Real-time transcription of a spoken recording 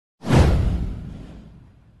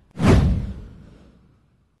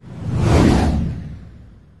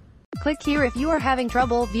Click here if you are having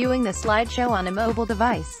trouble viewing the slideshow on a mobile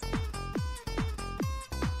device.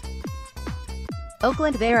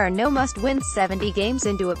 Oakland. There are no must-win 70 games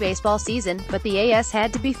into a baseball season, but the AS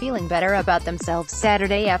had to be feeling better about themselves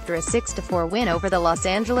Saturday after a 6-4 win over the Los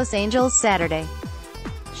Angeles Angels Saturday.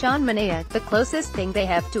 Sean Manaea, the closest thing they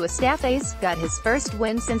have to a staff ace, got his first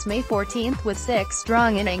win since May 14 with 6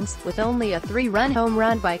 strong innings, with only a 3-run home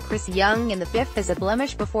run by Chris Young in the 5th as a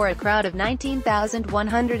blemish before a crowd of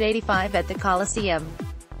 19,185 at the Coliseum.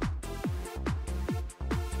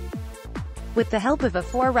 With the help of a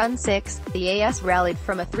 4-run sixth, the AS rallied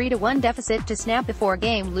from a 3-1 deficit to snap the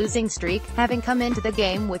 4-game losing streak, having come into the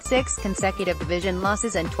game with 6 consecutive division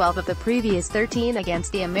losses and 12 of the previous 13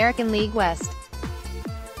 against the American League West.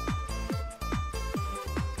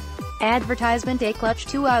 Advertisement. A clutch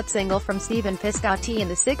 2-out single from Stephen Piscotty in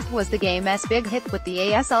the 6th was the game's big hit, with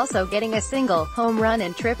the AS also getting a single, home run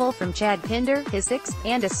and triple from Chad Pinder, his 6th,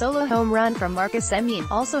 and a solo home run from Marcus Semien,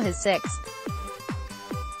 also his 6th.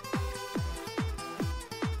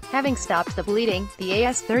 Having stopped the bleeding, the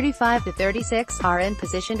AS 35-36 are in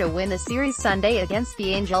position to win the series Sunday against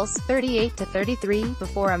the Angels 38-33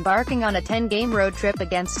 before embarking on a 10-game road trip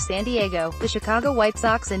against San Diego, the Chicago White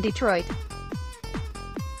Sox and Detroit.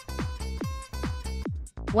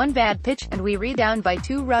 One bad pitch, and we re down by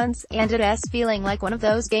 2 runs, and it's feeling like one of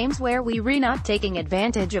those games where we re not taking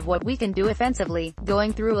advantage of what we can do offensively,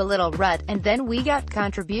 going through a little rut, and then we got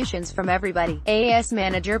contributions from everybody, AS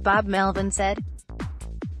manager Bob Melvin said.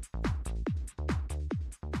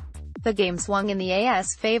 The game swung in the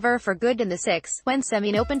AS' favor for good in the 6th, when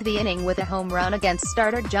Semien opened the inning with a home run against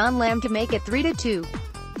starter John Lamb to make it 3-2.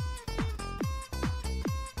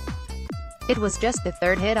 It was just the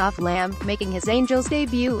 3rd hit off Lamb, making his Angels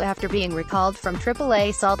debut after being recalled from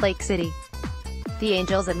AAA Salt Lake City. The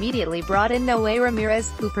Angels immediately brought in Noe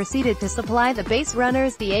Ramirez, who proceeded to supply the base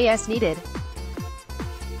runners the AS needed.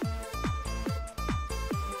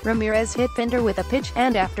 Ramirez hit Pinder with a pitch,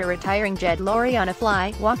 and after retiring Jed Lowrie on a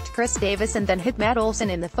fly, walked Chris Davis and then hit Matt Olson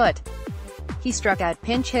in the foot. He struck out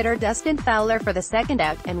pinch hitter Dustin Fowler for the 2nd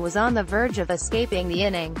out, and was on the verge of escaping the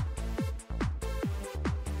inning.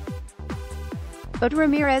 But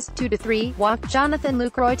Ramirez, 2-3, walked Jonathan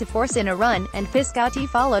Lucroy to force in a run, and Piscotty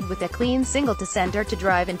followed with a clean single to center to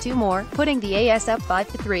drive in 2 more, putting the AS up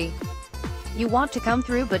 5-3. You want to come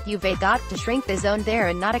through, but you've got to shrink the zone there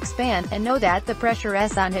and not expand, and know that the pressure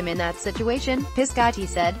is on him in that situation, Piscotty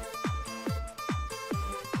said.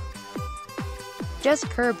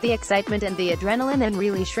 Just curb the excitement and the adrenaline and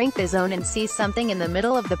really shrink the zone and see something in the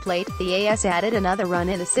middle of the plate. The AS added another run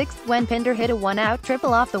in the 6th, when Pinder hit a 1-out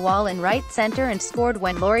triple off the wall in right center and scored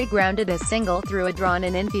when Lowrie grounded a single through a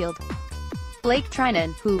drawn-in infield. Blake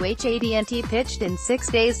Trinan, who hadn't pitched in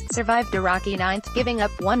 6 days, survived a rocky 9th, giving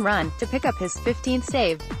up 1 run, to pick up his 15th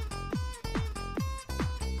save.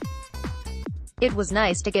 It was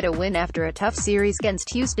nice to get a win after a tough series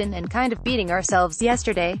against Houston and kind of beating ourselves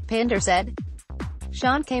yesterday, Pinder said.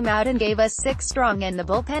 Sean came out and gave us 6 strong, and the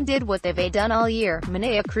bullpen did what they've done all year.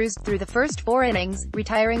 Manaea cruised through the first 4 innings,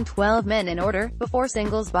 retiring 12 men in order, before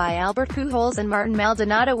singles by Albert Pujols and Martin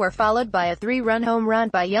Maldonado were followed by a 3-run home run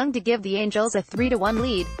by Young to give the Angels a 3-1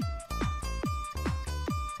 lead.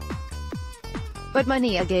 But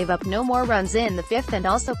Manaea gave up no more runs in the 5th and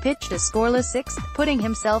also pitched a scoreless 6th, putting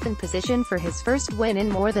himself in position for his first win in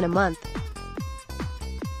more than a month.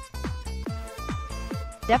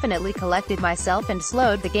 Definitely collected myself and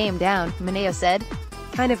slowed the game down, Manaea said.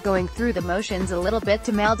 Kind of going through the motions a little bit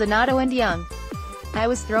to Maldonado and Young. I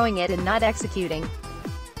was throwing it and not executing.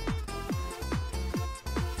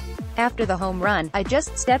 After the home run, I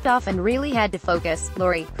just stepped off and really had to focus.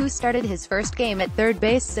 Lowrie, who started his first game at third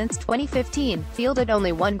base since 2015, fielded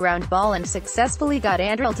only 1 ground ball and successfully got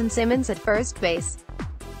Andrelton Simmons at first base.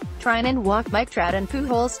 Trinan walked Mike Trout and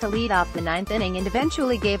Pujols to lead off the 9th inning and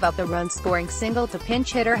eventually gave up a run-scoring single to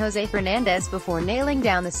pinch hitter Jose Fernandez before nailing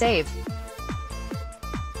down the save.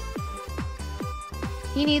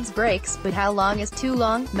 He needs breaks, but how long is too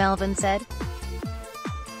long, Melvin said.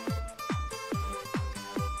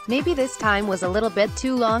 Maybe this time was a little bit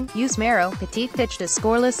too long. Yusmeiro Petit pitched a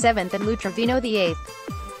scoreless 7th and Lou Trevino the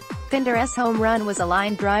 8th. Pinder's home run was a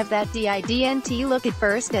line drive that didn't look at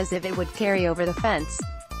first as if it would carry over the fence.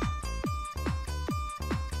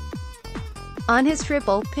 On his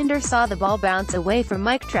triple, Pinder saw the ball bounce away from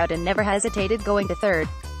Mike Trout and never hesitated going to third.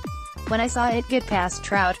 When I saw it get past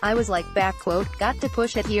Trout, I was like, got to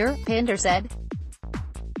push it here, Pinder said.